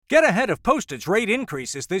Get ahead of postage rate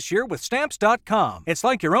increases this year with Stamps.com. It's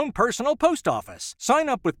like your own personal post office. Sign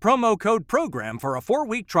up with promo code PROGRAM for a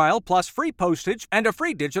 4-week trial plus free postage and a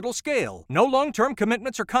free digital scale. No long-term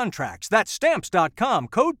commitments or contracts. That's Stamps.com,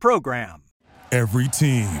 code PROGRAM. Every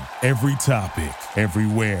team, every topic,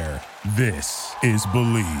 everywhere. This is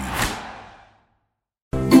Believe.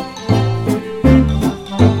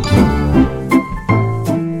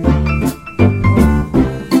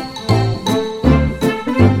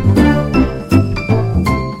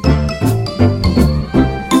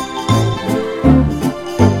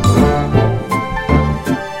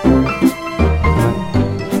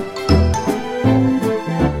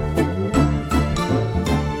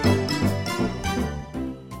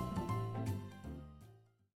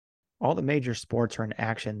 All the major sports are in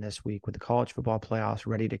action this week with the college football playoffs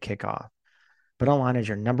ready to kick off. BetOnline is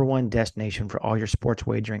your number one destination for all your sports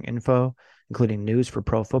wagering info, including news for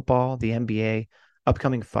pro football, the NBA,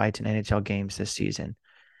 upcoming fights, and NHL games this season.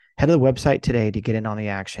 Head to the website today to get in on the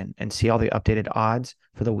action and see all the updated odds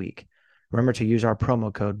for the week. Remember to use our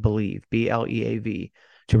promo code BELIEVE, BLEAV,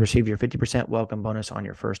 to receive your 50% welcome bonus on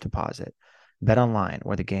your first deposit. BetOnline,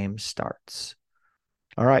 where the game starts.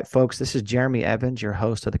 All right, folks, this is Jeremy Evans, your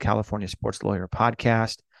host of the California Sports Lawyer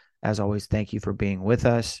podcast. As always, thank you for being with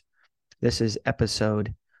us. This is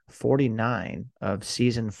episode 49 of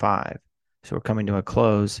season 5. So we're coming to a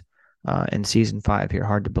close in season 5 here.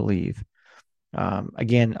 Hard to believe.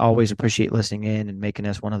 Again, always appreciate listening in and making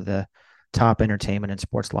us one of the top entertainment and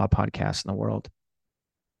sports law podcasts in the world.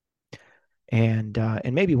 And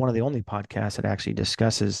maybe one of the only podcasts that actually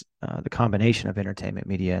discusses the combination of entertainment,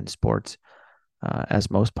 media, and sports. As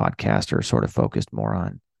most podcasts are sort of focused more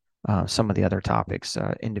on some of the other topics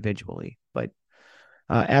individually. But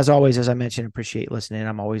as always, as I mentioned, appreciate listening.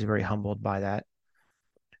 I'm always very humbled by that.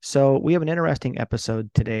 So we have an interesting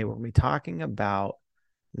episode today where we're talking about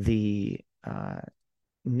the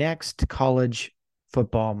next college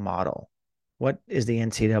football model. What is the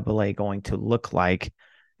NCAA going to look like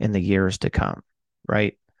in the years to come,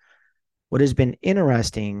 right? What has been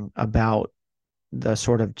interesting about the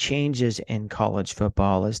sort of changes in college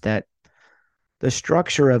football is that the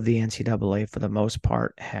structure of the NCAA, for the most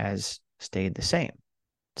part, has stayed the same.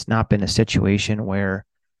 It's not been a situation where,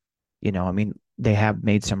 they have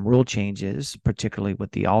made some rule changes, particularly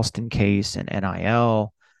with the Alston case and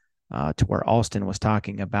NIL, to where Alston was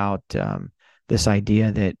talking about this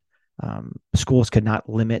idea that schools could not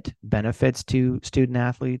limit benefits to student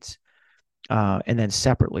athletes. And then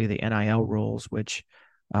separately, the NIL rules, which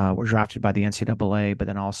were drafted by the NCAA, but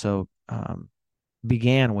then also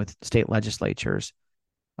began with state legislatures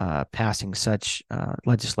passing such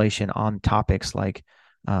legislation on topics like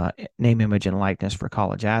name, image, and likeness for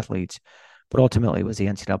college athletes. But ultimately, it was the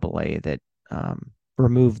NCAA that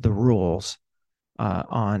removed the rules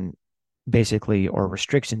on basically, or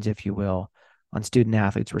restrictions, if you will, on student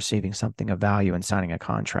athletes receiving something of value and signing a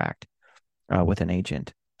contract with an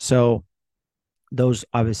agent. So those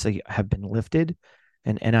obviously have been lifted.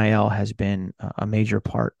 And NIL has been a major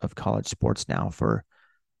part of college sports now for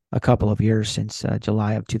a couple of years, since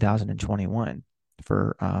July of 2021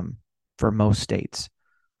 for most states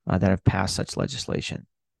that have passed such legislation.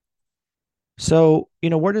 So,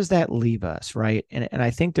 where does that leave us, right? And I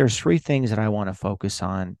think there's 3 things that I want to focus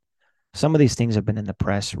on. Some of these things have been in the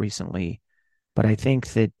press recently, but I think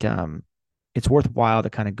that it's worthwhile to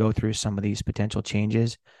kind of go through some of these potential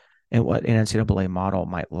changes and what an NCAA model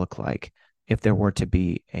might look like if there were to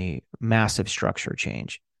be a massive structure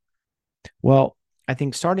change. Well, I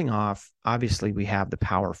think starting off, obviously we have the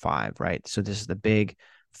Power 5, right? So this is the big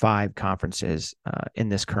 5 conferences in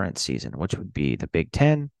this current season, which would be the Big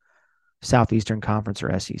Ten, Southeastern Conference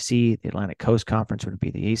or SEC, the Atlantic Coast Conference would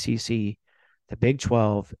be the ACC, the Big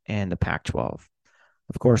 12, and the Pac-12.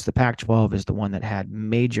 Of course, the Pac-12 is the one that had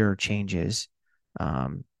major changes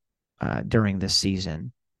during this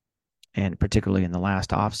season, and particularly in the last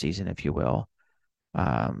offseason, if you will,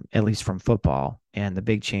 at least from football. And the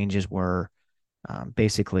big changes were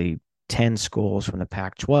basically 10 schools from the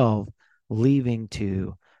Pac-12 leaving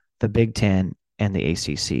to the Big Ten and the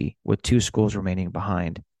ACC, with 2 schools remaining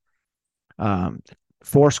behind.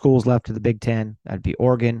 4 schools left to the Big Ten. That'd be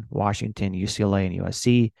Oregon, Washington, UCLA, and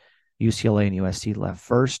USC. UCLA and USC left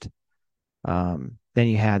first. Then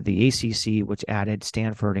you had the ACC, which added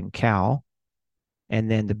Stanford and Cal. And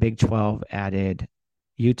then the Big 12 added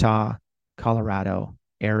Utah, Colorado,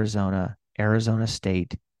 Arizona, Arizona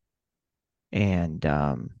State, and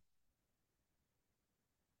trying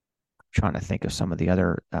to think of some of the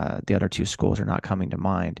other 2 schools are not coming to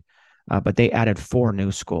mind, but they added 4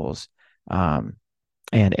 new schools, and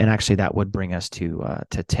actually that would bring us to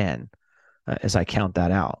 10 as I count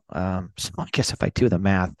that out. So I guess if I do the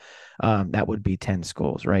math, that would be 10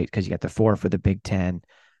 schools, right? Because you got the 4 for the Big Ten,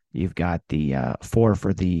 you've got the 4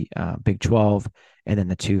 for the Big 12, and then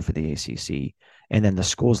the 2 for the ACC. And then the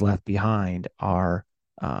schools left behind are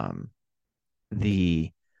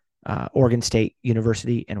the Oregon State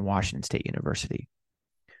University and Washington State University.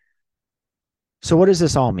 So what does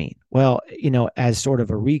this all mean? Well, as sort of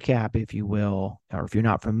a recap, if you will, or if you're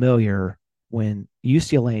not familiar, when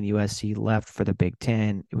UCLA and USC left for the Big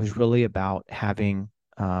Ten, it was really about having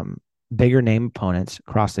bigger name opponents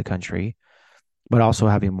across the country, but also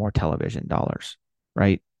having more television dollars,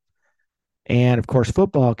 right? And of course,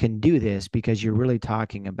 football can do this because you're really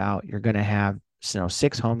talking about you're going to have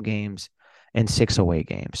 6 home games and 6 away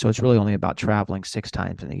games. So it's really only about traveling 6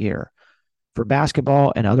 times in a year. For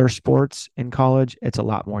basketball and other sports in college, it's a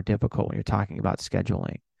lot more difficult when you're talking about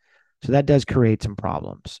scheduling. So that does create some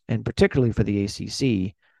problems, and particularly for the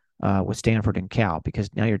ACC with Stanford and Cal, because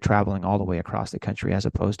now you're traveling all the way across the country as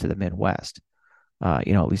opposed to the Midwest. At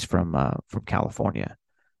least from California,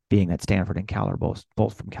 being that Stanford and Cal are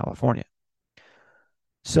both from California.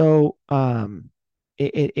 So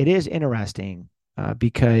it is interesting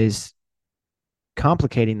because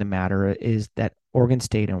complicating the matter is that Oregon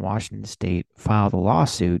State and Washington State filed a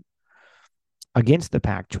lawsuit against the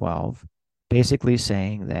Pac-12, basically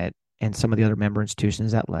saying that, and some of the other member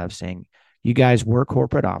institutions that left, saying, you guys were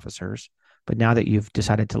corporate officers, but now that you've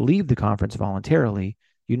decided to leave the conference voluntarily,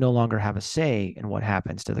 you no longer have a say in what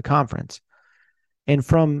happens to the conference. And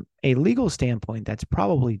from a legal standpoint, that's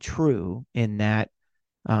probably true in that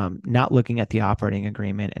not looking at the operating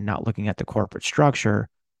agreement and not looking at the corporate structure,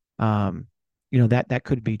 that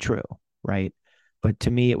could be true, right? But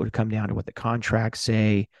to me, it would come down to what the contracts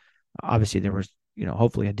say. Obviously, there was,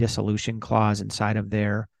 hopefully a dissolution clause inside of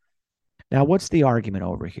there. Now, what's the argument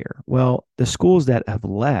over here? Well, the schools that have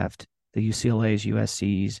left, the UCLA's,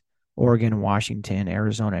 USC's, Oregon, Washington,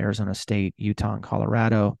 Arizona, Arizona State, Utah, and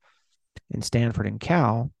Colorado, and Stanford and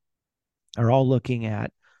Cal, are all looking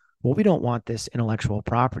at, well, we don't want this intellectual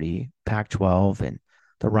property, Pac-12, and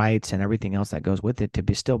the rights and everything else that goes with it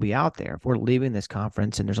to still be out there. If we're leaving this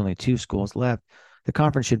conference and there's only 2 schools left, the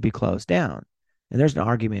conference should be closed down. And there's an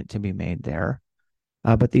argument to be made there.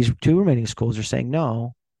 But these 2 remaining schools are saying,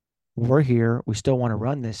 no, we're here. We still want to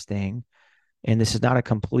run this thing. And this is not a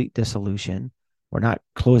complete dissolution. We're not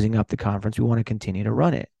closing up the conference. We want to continue to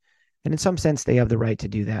run it. And in some sense, they have the right to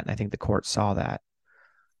do that. And I think the court saw that.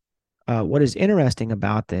 What is interesting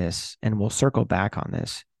about this, and we'll circle back on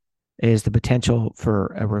this, is the potential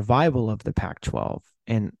for a revival of the Pac-12.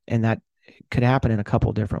 And that could happen in a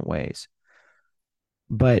couple different ways.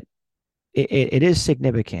 But it is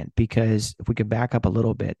significant because if we could back up a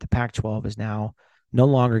little bit, the Pac-12 is now no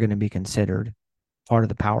longer going to be considered part of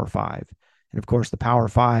the Power Five. And of course, the Power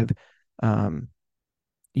Five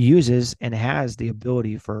uses and has the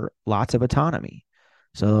ability for lots of autonomy.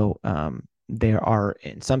 So they are,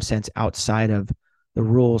 in some sense, outside of the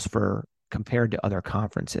rules for compared to other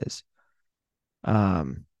conferences.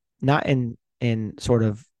 Not in sort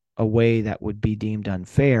of a way that would be deemed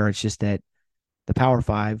unfair. It's just that the Power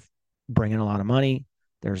Five bring in a lot of money.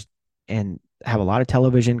 And have a lot of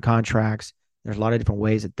television contracts. There's a lot of different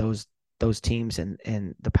ways that those teams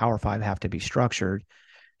and the Power Five have to be structured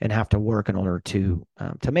and have to work in order to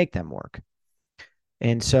make them work.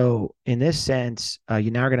 And so in this sense,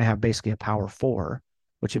 you're now going to have basically a Power Four,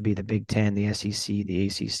 which would be the Big Ten, the SEC, the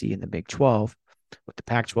ACC, and the Big 12, with the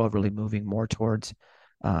Pac-12 really moving more towards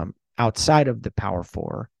outside of the Power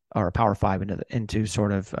Four or Power Five into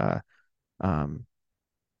sort of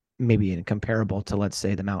maybe comparable to, let's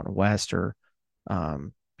say, the Mountain West or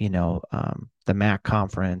the MAC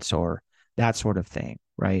conference or that sort of thing,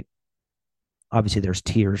 right? Obviously, there's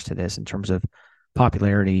tiers to this in terms of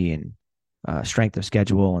popularity and strength of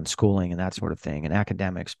schedule and schooling and that sort of thing and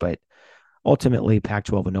academics. But ultimately,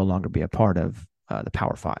 Pac-12 would no longer be a part of the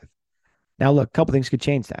Power Five. Now, look, a couple things could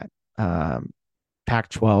change that.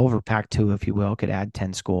 Pac-12 or Pac-2, if you will, could add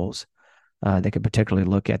 10 schools. They could particularly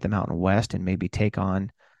look at the Mountain West and maybe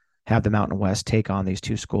have the Mountain West take on these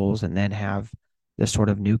 2 schools and then have this sort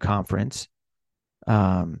of new conference.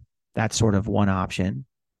 That's sort of one option.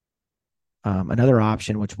 Another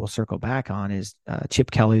option, which we'll circle back on, is Chip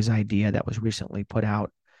Kelly's idea that was recently put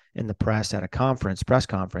out in the press at a press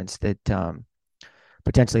conference, that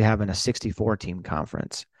potentially having a 64-team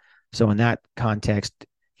conference. So in that context,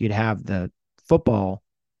 you'd have the football,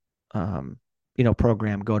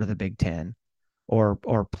 program go to the Big Ten, or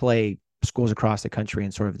play schools across the country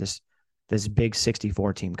in sort of this big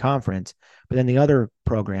 64-team conference. But then the other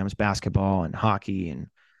programs, basketball and hockey and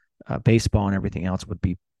baseball and everything else, would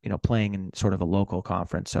be playing in sort of a local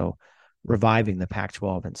conference. So reviving the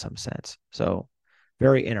Pac-12 in some sense. So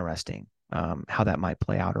very interesting how that might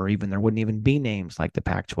play out, or even there wouldn't even be names like the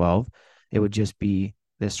Pac-12. It would just be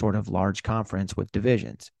this sort of large conference with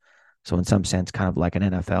divisions. So in some sense, kind of like an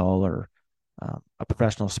NFL or a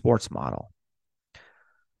professional sports model.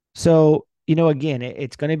 So, again,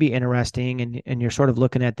 it's going to be interesting, and you're sort of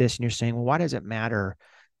looking at this and you're saying, well, why does it matter,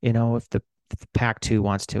 if the Pac-2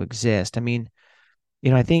 wants to exist? I mean,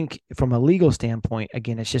 I think from a legal standpoint,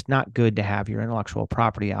 again, it's just not good to have your intellectual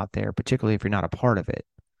property out there, particularly if you're not a part of it.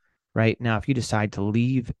 Right now, if you decide to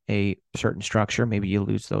leave a certain structure, maybe you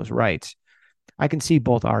lose those rights. I can see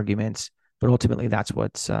both arguments, but ultimately that's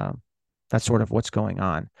sort of what's going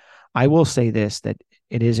on. I will say this, that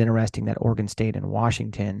it is interesting that Oregon State and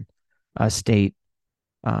Washington State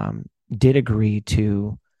did agree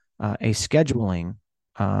to a scheduling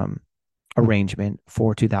arrangement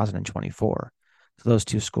for 2024. So those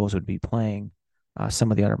two schools would be playing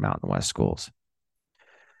some of the other Mountain West schools.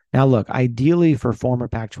 Now, look, ideally for former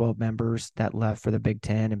Pac-12 members that left for the Big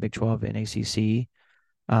Ten and Big 12 and ACC,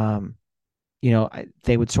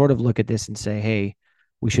 they would sort of look at this and say, hey,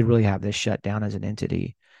 we should really have this shut down as an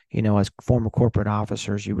entity. As former corporate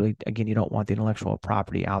officers, you don't want the intellectual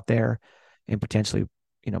property out there and potentially,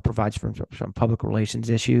 provides for some public relations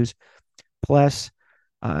issues. Plus,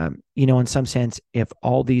 in some sense, if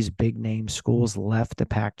all these big name schools left the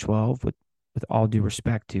Pac-12, with all due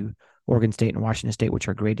respect to Oregon State and Washington State, which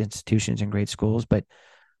are great institutions and great schools, but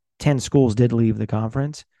 10 schools did leave the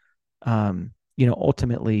conference.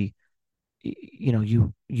 Ultimately,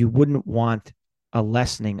 you wouldn't want a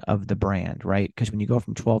lessening of the brand, right? Because when you go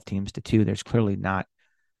from 12 teams to 2, there's clearly not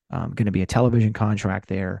going to be a television contract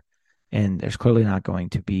there, and there's clearly not going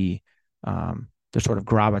to be the sort of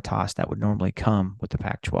gravitas that would normally come with the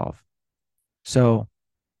Pac-12. So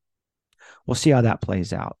we'll see how that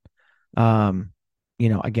plays out.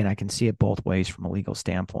 Again, I can see it both ways from a legal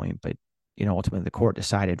standpoint, but, ultimately the court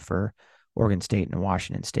decided for Oregon State and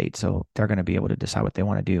Washington State. So they're going to be able to decide what they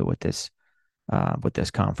want to do with this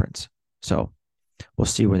conference. So we'll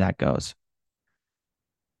see where that goes.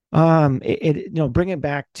 Bring it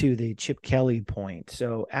back to the Chip Kelly point.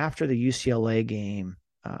 So after the UCLA game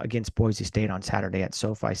against Boise State on Saturday at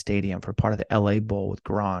SoFi Stadium for part of the LA Bowl with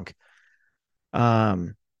Gronk,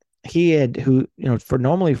 he had,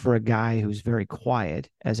 for a guy who's very quiet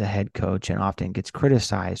as a head coach and often gets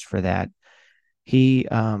criticized for that, he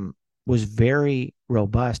was very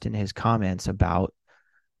robust in his comments about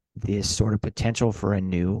this sort of potential for a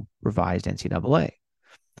new revised NCAA.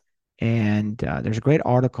 And there's a great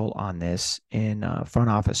article on this in Front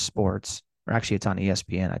Office Sports, or actually it's on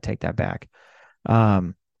ESPN. I take that back,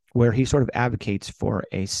 where he sort of advocates for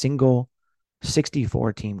a single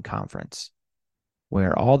 64-team conference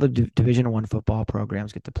where all the Division I football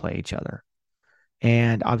programs get to play each other.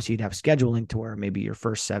 And obviously you'd have scheduling to where maybe your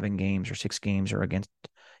first 7 games or 6 games are against,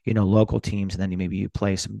 local teams. And then maybe you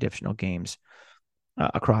play some additional games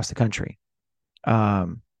across the country.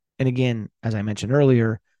 And again, as I mentioned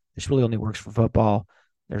earlier, this really only works for football.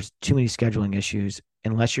 There's too many scheduling issues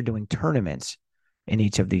unless you're doing tournaments in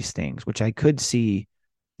each of these things, which I could see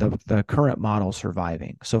the current model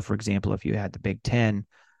surviving. So for example, if you had the Big Ten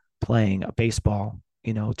playing a baseball,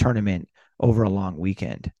 tournament over a long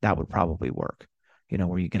weekend, that would probably work,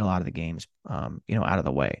 where you get a lot of the games, out of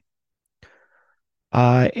the way.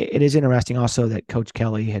 It is interesting also that Coach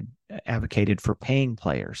Kelly had advocated for paying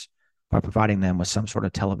players by providing them with some sort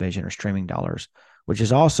of television or streaming dollars, which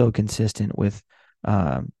is also consistent with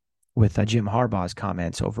Jim Harbaugh's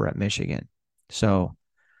comments over at Michigan. So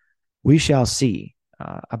we shall see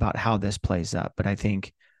about how this plays up. But I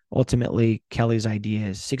think ultimately Kelly's idea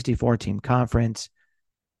is 64-team conference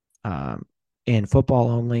in football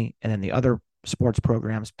only, and then the other sports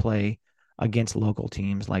programs play against local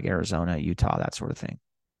teams like Arizona, Utah, that sort of thing.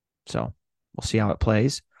 So we'll see how it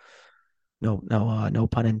plays. No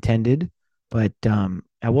pun intended. But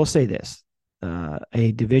I will say this: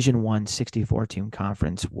 a Division I 64-team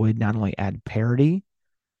conference would not only add parity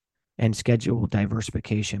and schedule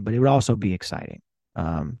diversification, but it would also be exciting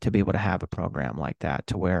to be able to have a program like that,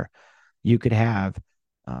 to where you could have,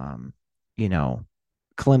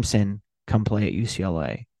 Clemson come play at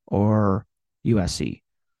UCLA or USC,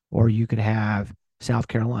 or you could have South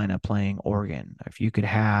Carolina playing Oregon. If you could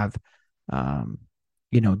have,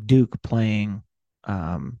 Duke playing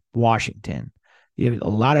Washington. You have a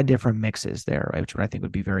lot of different mixes there, right, which I think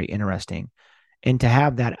would be very interesting. And to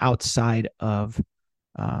have that outside of,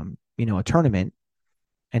 a tournament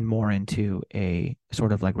and more into a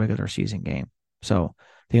sort of like regular season game. So I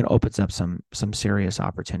think it opens up some serious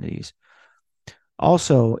opportunities.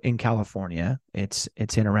 Also in California, it's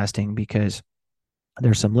interesting because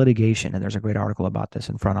there's some litigation, and there's a great article about this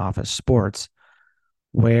in Front Office Sports,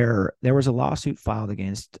 where there was a lawsuit filed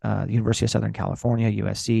against the University of Southern California,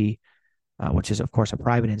 USC, which is, of course, a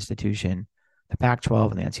private institution, the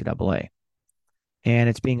Pac-12, and the NCAA. And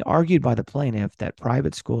it's being argued by the plaintiff that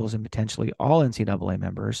private schools and potentially all NCAA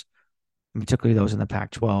members, and particularly those in the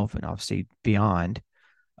Pac-12 and obviously beyond,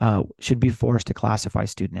 should be forced to classify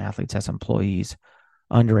student athletes as employees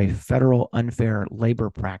under a federal unfair labor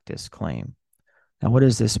practice claim. Now, what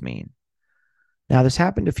does this mean? Now, this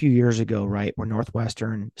happened a few years ago, right, where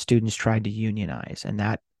Northwestern students tried to unionize, and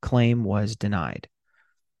that claim was denied.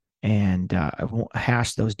 And I won't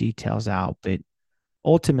hash those details out, but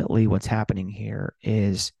ultimately what's happening here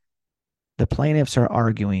is the plaintiffs are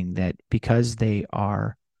arguing that because they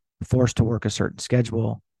are forced to work a certain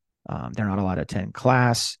schedule, they're not allowed to attend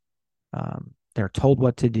class, they're told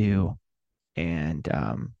what to do, and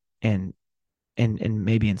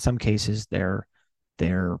maybe in some cases they're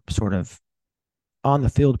sort of on the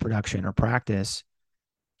field production or practice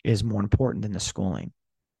is more important than the schooling.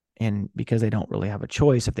 And because they don't really have a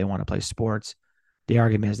choice if they want to play sports, the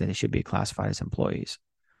argument is that they should be classified as employees.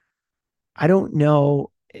 I don't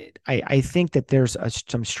know. I think that there's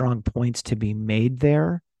some strong points to be made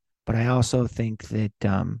there, but I also think that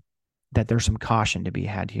that there's some caution to be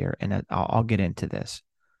had here, and I'll get into this.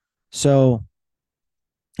 So,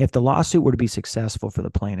 if the lawsuit were to be successful for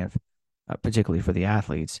the plaintiff, particularly for the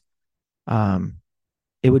athletes,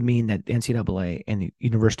 it would mean that the NCAA and the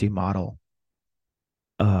university model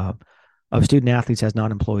of student athletes as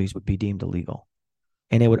non-employees would be deemed illegal.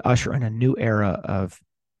 And it would usher in a new era of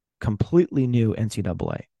completely new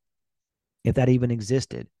NCAA, if that even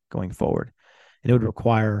existed going forward. And it would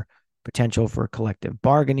require potential for collective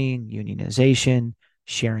bargaining, unionization,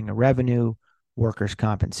 sharing of revenue, workers'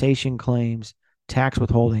 compensation claims, tax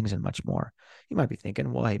withholdings, and much more. You might be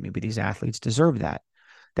thinking, well, hey, maybe these athletes deserve that.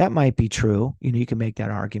 That might be true. You can make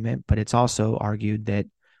that argument, but it's also argued that,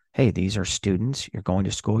 hey, these are students. You're going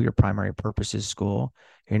to school. Your primary purpose is school.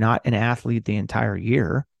 You're not an athlete the entire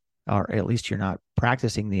year, or at least you're not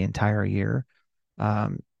practicing the entire year.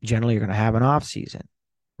 Generally, you're going to have an off season,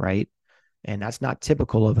 right? And that's not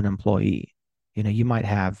typical of an employee. You might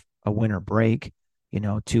have a winter break,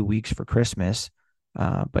 2 weeks for Christmas.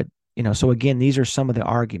 But, so again, these are some of the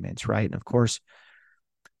arguments, right? And of course,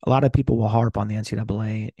 a lot of people will harp on the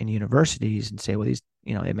NCAA and universities and say, well, these,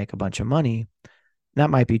 they make a bunch of money. That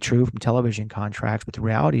might be true from television contracts, but the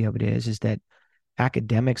reality of it is that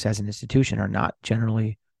academics as an institution are not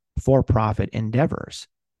generally for-profit endeavors.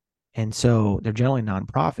 And so they're generally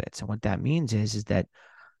nonprofits. And what that means is that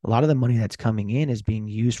a lot of the money that's coming in is being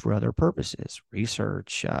used for other purposes,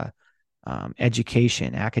 research,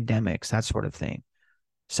 education, academics, that sort of thing.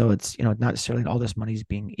 So it's, not necessarily all this money is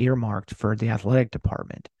being earmarked for the athletic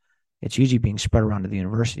department. It's usually being spread around to the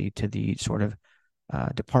university, to the sort of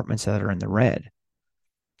departments that are in the red.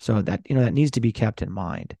 So that, that needs to be kept in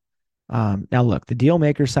mind. Now, look, the deal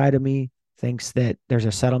maker side of me thinks that there's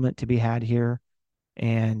a settlement to be had here,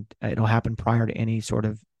 and it'll happen prior to any sort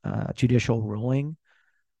of judicial ruling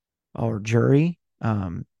or jury.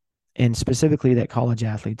 And specifically that college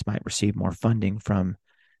athletes might receive more funding from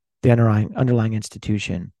the underlying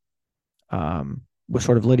institution, with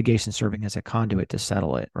sort of litigation serving as a conduit to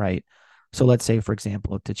settle it, right? So let's say, for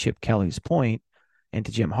example, to Chip Kelly's point and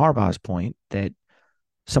to Jim Harbaugh's point, that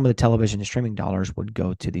some of the television and streaming dollars would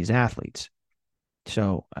go to these athletes.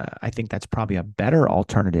 So I think that's probably a better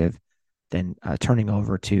alternative than turning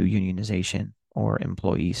over to unionization or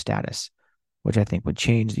employee status, which I think would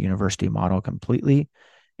change the university model completely.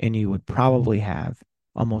 And you would probably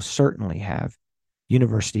almost certainly have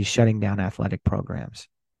universities shutting down athletic programs.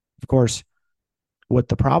 Of course, what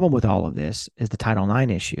the problem with all of this is the Title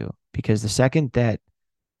IX issue, because the second that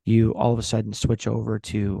you all of a sudden switch over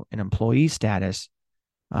to an employee status,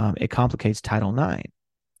 it complicates Title IX,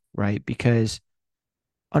 right? Because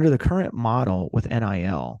under the current model with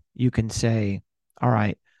NIL, you can say, all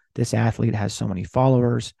right, this athlete has so many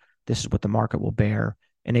followers, this is what the market will bear,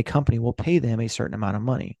 and a company will pay them a certain amount of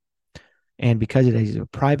money. And because it is a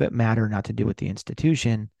private matter, not to do with the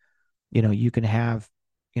institution, you can have,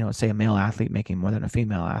 say a male athlete making more than a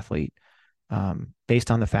female athlete, based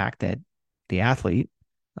on the fact that the athlete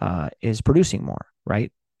is producing more,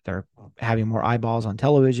 right? They're having more eyeballs on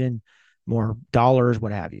television, more dollars,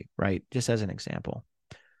 what have you, right? Just as an example.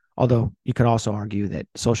 Although you could also argue that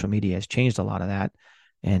social media has changed a lot of that,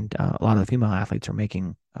 and a lot of the female athletes are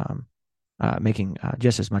making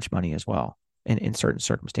just as much money as well in certain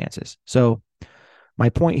circumstances. So my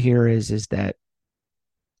point here is that,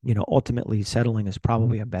 ultimately settling is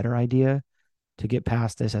probably a better idea to get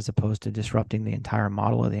past this, as opposed to disrupting the entire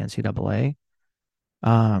model of the NCAA.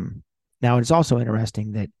 Now, it's also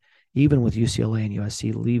interesting that even with UCLA and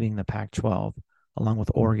USC leaving the Pac-12, along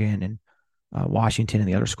with Oregon and Washington and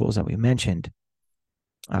the other schools that we mentioned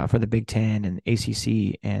for the Big Ten and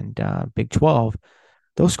ACC and Big 12,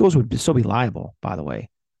 those schools would still be liable, by the way,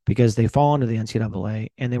 because they fall under the NCAA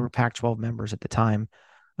and they were Pac-12 members at the time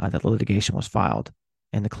that the litigation was filed,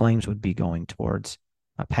 and the claims would be going towards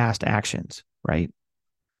past actions, right,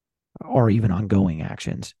 or even ongoing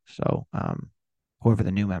actions. So whoever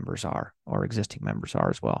the new members are or existing members are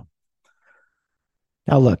as well.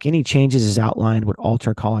 Now, look, any changes as outlined would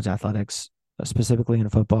alter college athletics, specifically in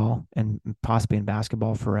football and possibly in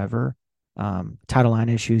basketball forever. Title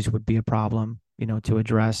IX issues would be a problem, to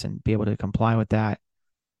address and be able to comply with that.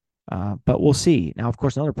 But we'll see. Now, of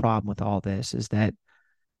course, another problem with all this is that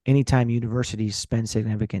anytime universities spend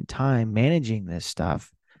significant time managing this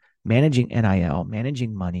stuff, managing NIL,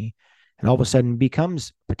 managing money, and all of a sudden becomes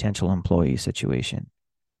a potential employee situation,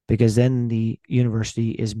 because then the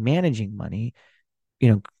university is managing money,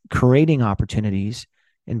 creating opportunities,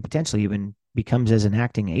 and potentially even becomes as an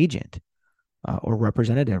acting agent or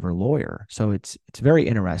representative or lawyer. So it's very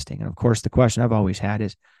interesting. And of course, the question I've always had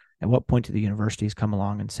is, at what point do the universities come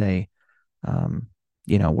along and say,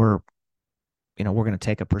 we're going to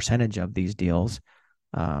take a percentage of these deals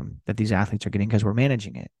that these athletes are getting because we're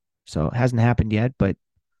managing it. So it hasn't happened yet, but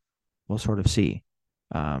we'll sort of see.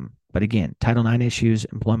 But again, Title IX issues,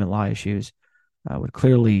 employment law issues would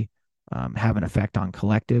clearly have an effect on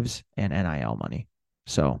collectives and NIL money.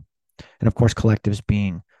 So, and of course, collectives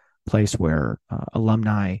being a place where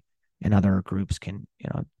alumni and other groups can,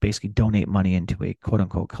 basically donate money into a quote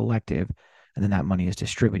unquote collective, and then that money is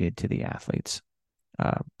distributed to the athletes,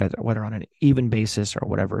 whether on an even basis or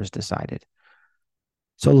whatever is decided.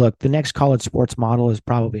 So look, the next college sports model is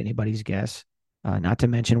probably anybody's guess, not to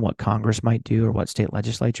mention what Congress might do or what state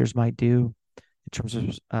legislatures might do in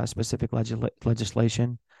terms of specific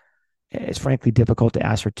legislation. It's frankly difficult to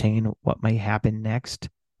ascertain what may happen next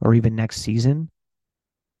or even next season.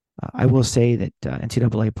 I will say that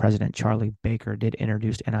NCAA President Charlie Baker did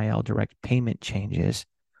introduce NIL direct payment changes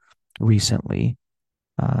recently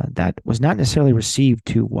that was not necessarily received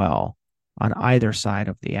too well on either side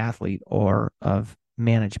of the athlete or of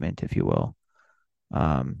management, if you will.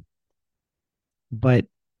 But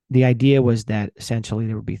the idea was that essentially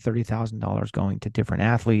there would be $30,000 going to different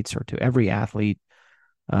athletes or to every athlete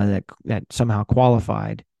that somehow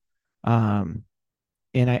qualified. And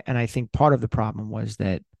I think part of the problem was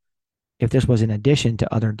that if this was in addition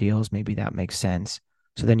to other deals, maybe that makes sense.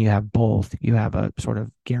 So then you have both. You have a sort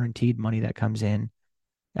of guaranteed money that comes in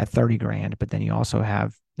at 30 grand, but then you also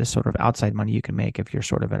have this sort of outside money you can make if you're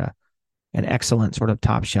sort of an excellent sort of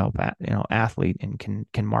top shelf athlete and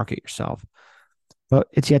can market yourself. But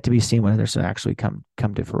it's yet to be seen whether this will actually come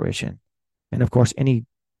to fruition. And of course, any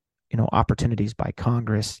opportunities by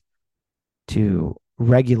Congress to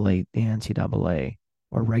regulate the NCAA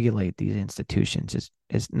or regulate these institutions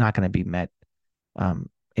is not going to be met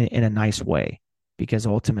in a nice way, because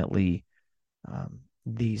ultimately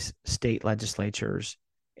these state legislatures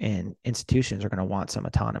and institutions are going to want some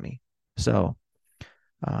autonomy. So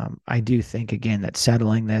I do think, again, that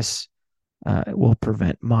settling this will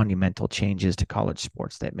prevent monumental changes to college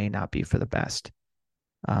sports that may not be for the best.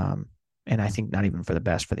 And I think not even for the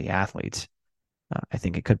best for the athletes. I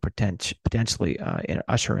think it could potentially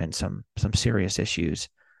usher in some serious issues,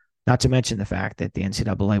 not to mention the fact that the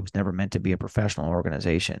NCAA was never meant to be a professional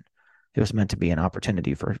organization. It was meant to be an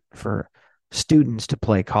opportunity for students to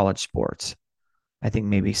play college sports. I think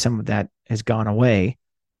maybe some of that has gone away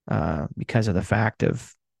because of the fact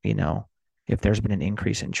of, if there's been an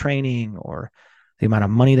increase in training or the amount of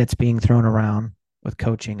money that's being thrown around with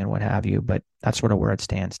coaching and what have you. But that's sort of where it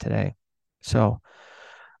stands today. So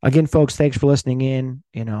again, folks, thanks for listening in.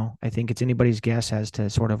 I think it's anybody's guess as to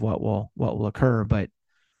sort of what will occur, but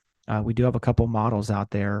we do have a couple models out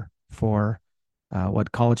there for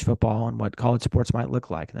what college football and what college sports might look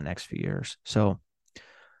like in the next few years. So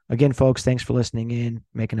again, folks, thanks for listening in,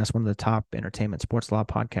 making us one of the top entertainment sports law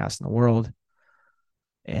podcasts in the world.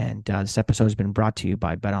 And this episode has been brought to you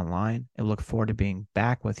by BetOnline. I look forward to being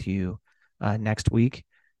back with you next week.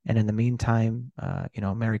 And in the meantime,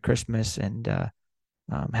 Merry Christmas and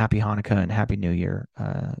Happy Hanukkah and Happy New Year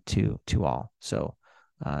to all. So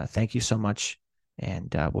thank you so much.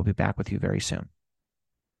 And we'll be back with you very soon.